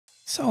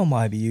So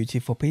my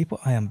beautiful people,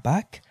 I am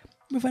back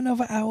with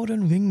another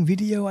Elden Ring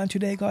video, and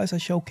today guys I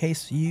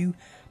showcase to you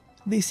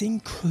this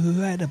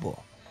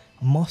incredible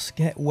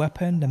must-get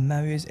weapon, the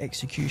Marais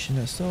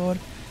Executioner Sword,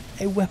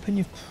 a weapon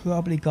you've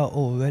probably got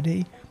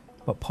already,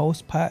 but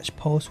post-patch,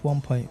 post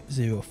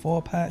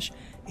 1.04 patch,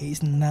 it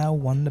is now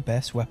one of the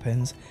best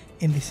weapons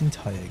in this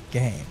entire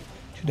game.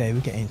 Today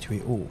we get into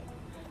it all.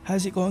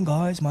 How's it going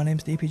guys? My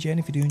name's DPJ, and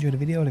if you do enjoy the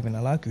video, leaving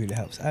a like really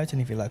helps out,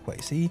 and if you like what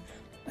you see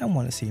and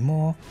want to see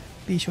more,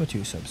 be sure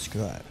to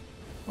subscribe.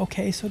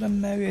 Okay, so the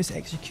Marais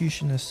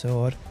Executioner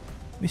Sword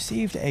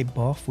received a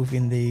buff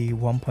within the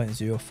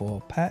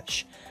 1.04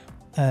 patch,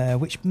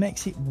 which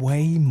makes it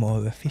way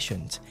more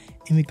efficient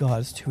in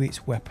regards to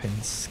its weapon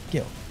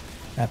skill.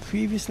 Now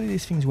previously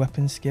this thing's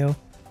weapon skill,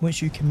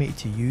 once you committed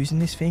to using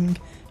this thing,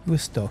 you were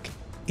stuck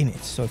in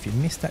it. So if you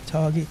miss that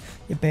target,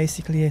 you're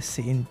basically a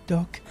sitting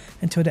duck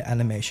until the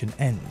animation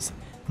ends.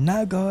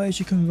 Now guys,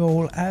 you can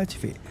roll out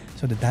of it.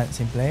 So the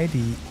dancing blade,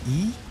 the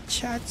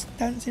E-Chad's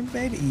dancing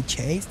blade,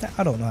 E-Chase,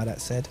 I don't know how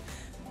that's said.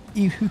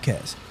 Who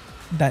cares?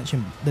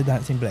 The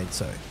dancing blade,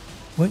 sorry.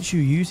 Once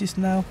you use this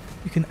now,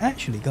 you can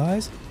actually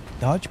guys,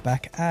 dodge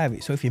back out of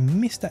it. So if you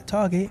miss that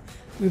target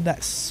with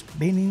that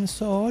spinning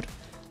sword,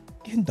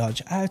 you can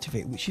dodge out of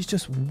it, which is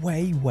just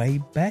way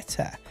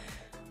better.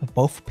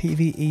 Both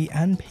PvE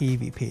and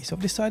PvP. So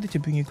I've decided to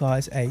bring you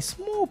guys a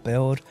small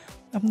build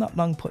I've not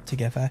long put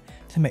together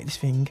to make this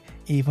thing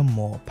even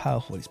more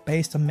powerful. It's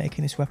based on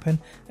making this weapon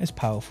as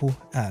powerful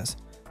as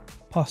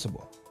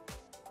possible.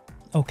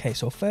 Okay,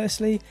 so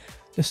firstly,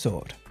 the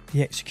sword,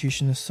 the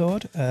Executioner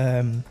Sword.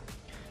 Now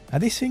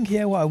this thing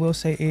here, what I will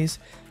say is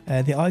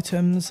the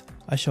items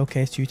I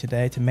showcased to you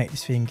today to make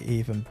this thing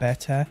even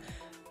better.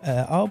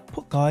 I'll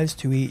put guides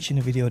to each in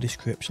the video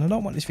description. I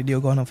don't want this video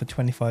going on for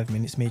 25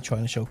 minutes, me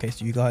trying to showcase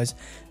to you guys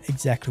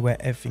exactly where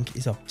everything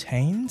is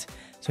obtained.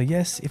 So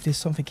yes, if there's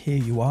something here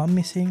you are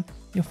missing,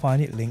 you'll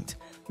find it linked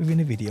within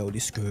the video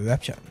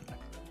description.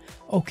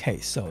 Okay,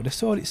 so the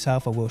sword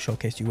itself, I will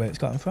showcase to you where it's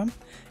gotten from.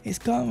 It's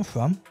gotten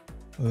from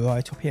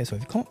right up here. So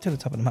if you come up to the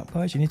top of the map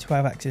guys, you need to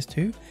have access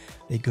to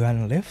the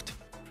Grand Lift.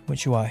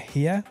 Once you are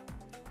here,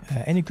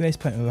 any grace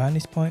point around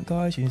this point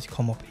guys, you need to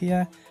come up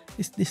here.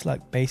 This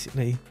like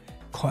basically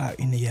cut out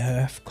in the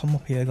earth. Come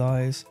up here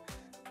guys,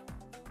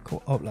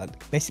 cut up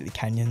like basically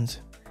canyons,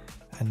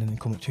 and then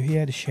come up to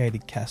here, the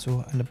shaded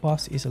castle, and the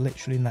boss is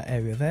literally in that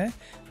area there.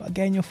 But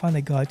again, you'll find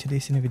a guide to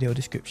this in the video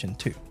description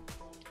too.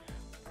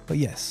 But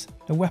yes,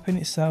 the weapon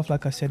itself,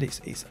 like I said,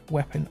 its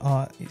weapon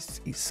art, its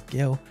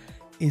skill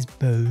is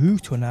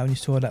brutal. Now, and you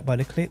saw that by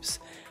the clips,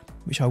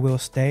 which I will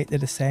state, they're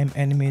the same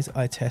enemies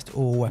I test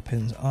all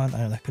weapons on,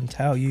 and I can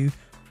tell you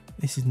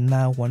this is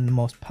now one of the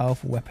most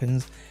powerful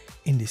weapons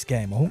in this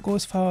game. I won't go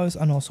as far as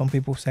I know some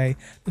people say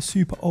the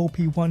super OP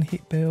one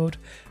hit build,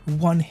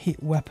 one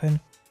hit weapon.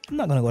 I'm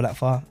not going to go that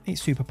far.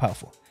 It's super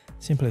powerful,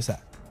 simple as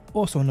that.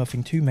 Also, another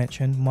thing to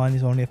mention, mine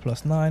is only a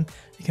 +9.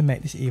 You can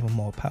make this even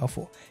more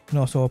powerful. You can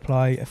also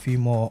apply a few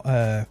more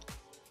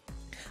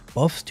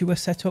buffs to a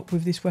setup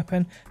with this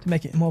weapon to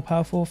make it more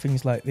powerful.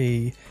 Things like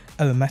the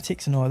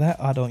aromatics and all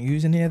that. I don't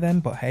use any of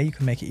them, but hey, you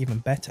can make it even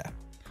better.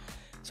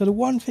 So the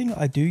one thing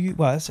I do use,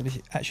 well, that's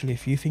actually a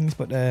few things,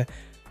 but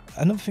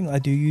another thing I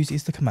do use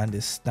is the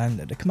Commander's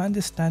Standard. The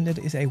Commander's Standard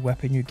is a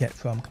weapon you get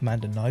from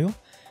Commander Niall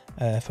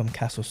from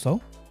Castle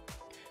Sol.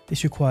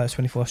 This requires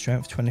 24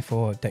 strength,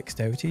 24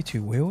 dexterity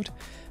to wield,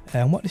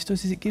 and what this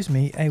does is it gives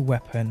me a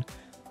weapon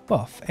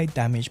buff, a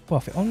damage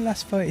buff. It only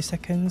lasts 30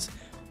 seconds,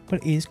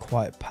 but it is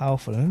quite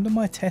powerful. And under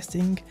my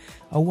testing,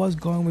 I was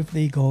going with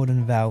the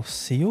Golden Vow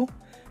seal.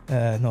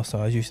 I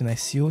was using a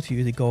seal to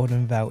use the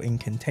Golden Vow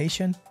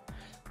incantation.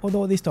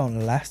 Although this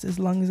don't last as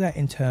long as that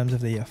in terms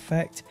of the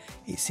effect,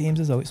 it seems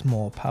as though it's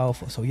more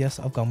powerful. So yes,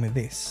 I've gone with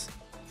this.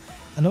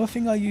 Another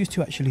thing I use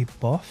to actually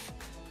buff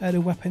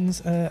the weapon's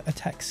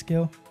attack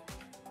skill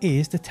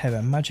is the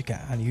Terra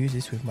Magica, and I use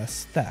this with my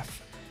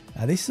staff.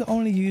 Now this is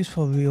only used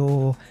for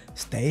real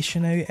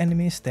stationary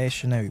enemies,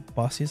 stationary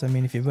bosses. I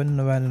mean, if you're running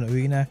around an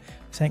arena,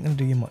 this ain't going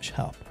to do you much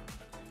help.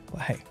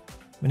 But hey,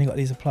 when you got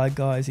these applied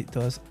guys, it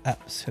does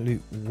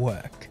absolute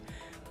work.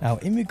 Now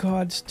in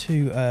regards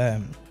to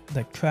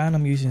the crown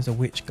I'm using is a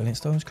Witch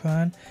Glintstone's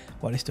crown.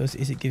 What this does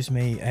is it gives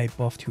me a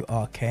buff to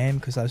arcane,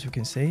 because as you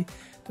can see,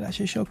 that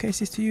actually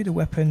showcases to you the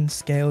weapon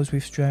scales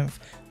with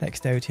strength,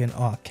 dexterity and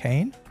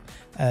arcane.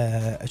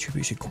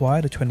 Attributes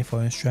required are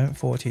 24 in strength,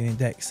 14 in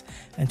dex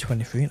and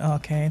 23 in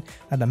arcane.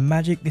 Now the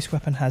magic this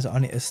weapon has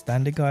on it as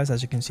standard guys,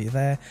 as you can see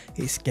there,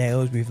 it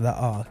scales with the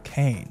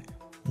arcane,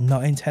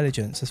 not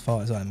intelligence as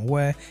far as I'm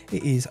aware.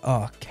 It is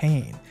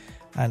arcane.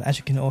 And as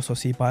you can also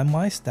see by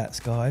my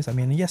stats guys, I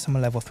mean, yes, I'm a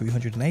level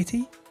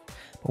 380,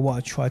 but what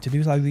I try to do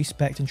is I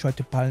respect and try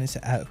to balance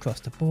it out across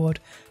the board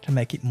to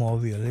make it more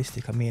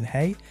realistic. I mean,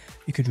 hey,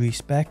 you could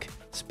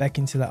spec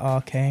into that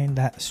arcane,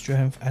 that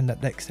strength and that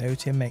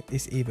dexterity and make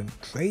this even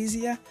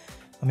crazier.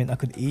 I mean, I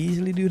could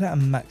easily do that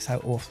and max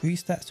out all 3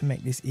 stats to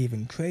make this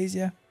even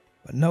crazier,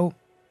 but no,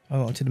 I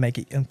wanted to make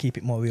it and keep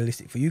it more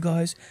realistic for you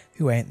guys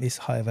who ain't this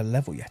high of a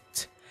level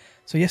yet.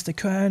 So yes, the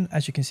crown,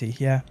 as you can see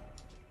here,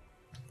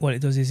 what it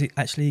does is it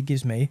actually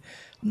gives me,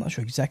 I'm not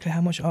sure exactly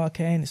how much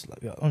arcane, it's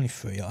like only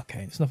 3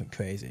 arcane, it's nothing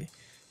crazy.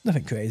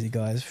 Nothing crazy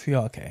guys, 3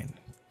 arcane,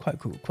 quite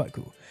cool, quite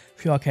cool.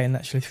 3 arcane,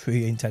 actually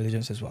 3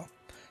 intelligence as well.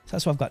 So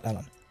that's what I've got that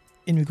on.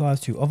 In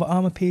regards to other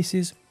armor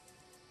pieces,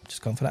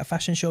 just gone for that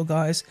fashion show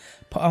guys,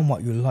 put on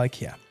what you like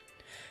here.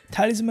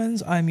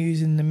 Talismans, I'm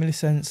using the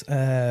Millicent's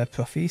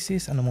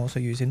Prophecies, and I'm also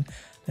using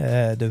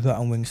the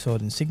Rotten Wing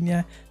Sword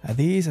Insignia. Now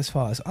these, as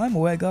far as I'm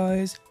aware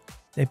guys,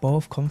 they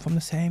both come from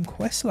the same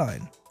quest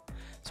line.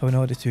 So in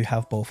order to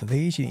have both of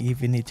these, you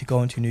either need to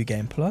go into New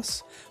Game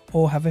Plus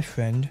or have a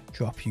friend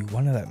drop you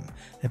one of them.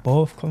 They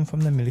both come from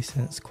the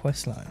Millicent's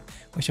questline,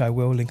 which I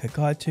will link a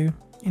guide to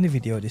in the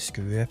video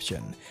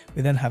description.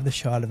 We then have the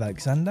Shard of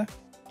Alexander.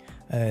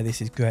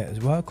 This is great as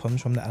well,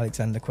 comes from the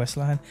Alexander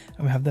questline,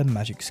 and we have the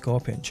Magic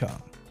Scorpion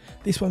Charm.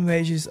 This one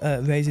raises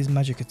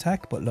magic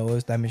attack but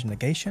lowers damage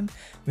negation.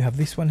 We have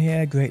this one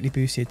here, greatly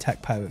boosts the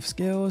attack power of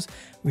skills.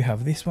 We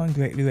have this one,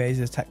 greatly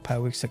raises attack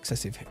power with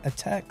successive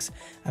attacks.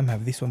 And we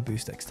have this one,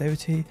 boost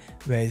dexterity,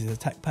 raises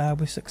attack power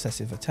with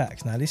successive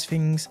attacks. Now this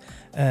thing's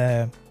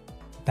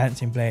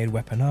dancing blade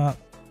weapon art,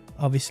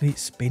 obviously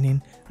it's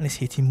spinning and it's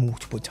hitting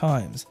multiple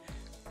times.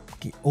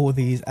 All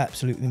these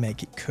absolutely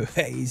make it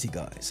crazy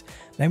guys.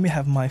 Then we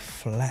have my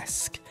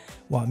flask.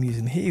 What I'm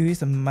using here is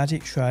the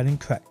Magic Shroud and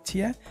Crack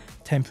tier,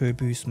 temporary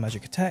boost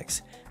magic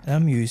attacks, and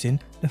I'm using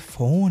the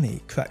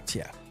Thorny Crack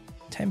tier,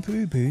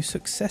 temporary boost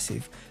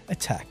successive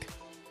attack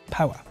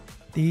power.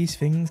 These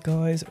things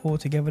guys, all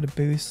together the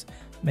boosts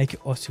make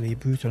it utterly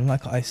brutal, and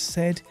like I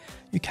said,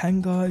 you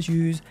can guys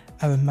use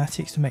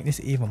aromatics to make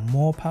this even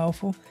more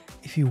powerful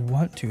if you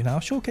want to. Now I'll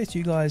showcase to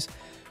you guys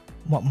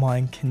what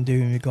mine can do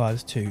in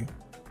regards to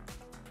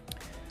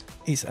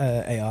its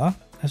AR.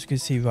 As you can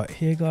see right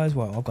here guys,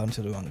 well I've gone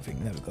to the wrong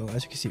thing, there we go.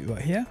 As you can see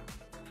right here,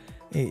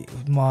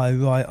 my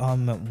right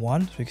arm at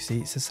 1, so you can see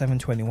it's a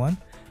 721.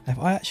 Now if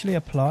I actually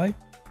apply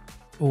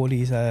all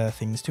these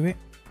things to it,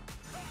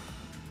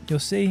 you'll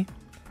see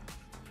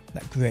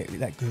that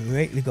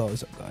greatly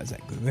goes up guys,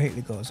 that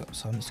greatly goes up.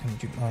 So I'm just going to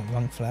drink my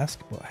wrong flask,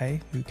 but hey,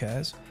 who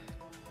cares.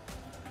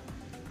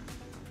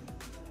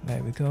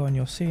 There we go, and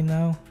you'll see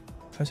now,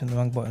 pressing the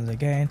wrong buttons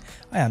again,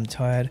 I am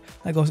tired,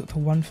 that goes up to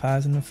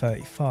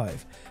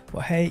 1035.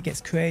 But hey, it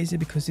gets crazy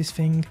because this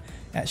thing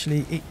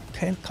actually, it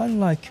can kind of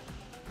like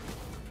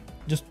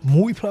just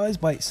multiplies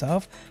by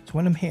itself. So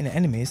when I'm hitting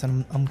enemies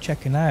and I'm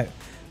checking out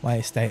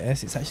my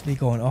status, it's actually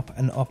going up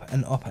and up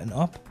and up and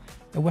up.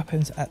 The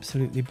weapon's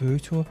absolutely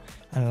brutal,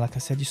 and like I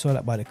said, you saw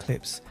that by the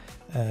clips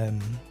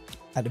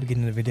at the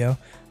beginning of the video.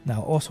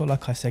 Now also,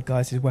 like I said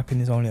guys, this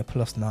weapon is only a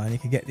 +9. You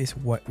can get this,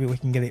 we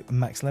can get it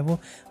max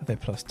level of a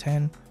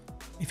 +10.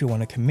 If you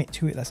want to commit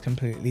to it, that's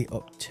completely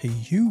up to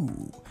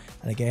you.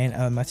 And again,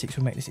 aromatics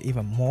will make this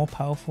even more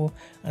powerful,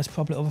 and there's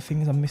probably other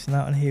things I'm missing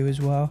out on here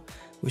as well,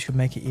 which could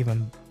make it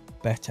even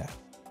better.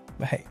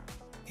 But hey,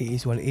 it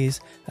is what it is.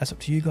 That's up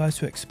to you guys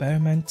to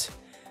experiment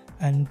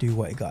and do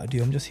what you gotta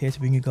do. I'm just here to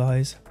bring you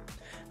guys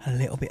a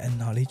little bit of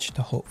knowledge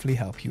to hopefully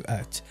help you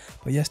out.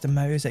 But yes, the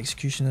Marais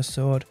Executioner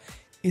Sword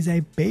is a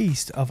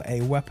beast of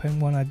a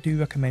weapon, one I do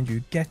recommend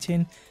you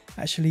getting.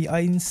 Actually, I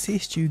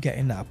insist you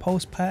getting that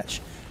post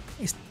patch.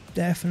 It's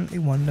definitely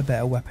one of the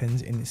better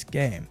weapons in this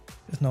game.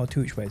 There's no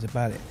two ways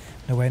about it.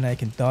 The way now you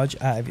can dodge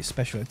out of its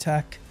special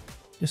attack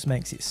just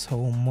makes it so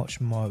much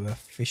more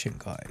efficient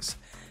guys.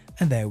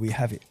 And there we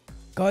have it.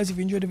 Guys, if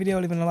you enjoyed the video,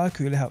 leaving a like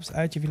really helps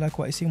out. If you like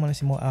what you see and want to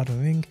see more Elden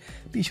Ring,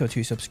 be sure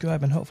to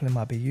subscribe, and hopefully it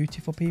might be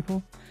beautiful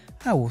people.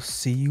 I will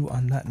see you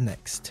on that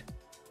next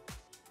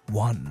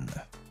one.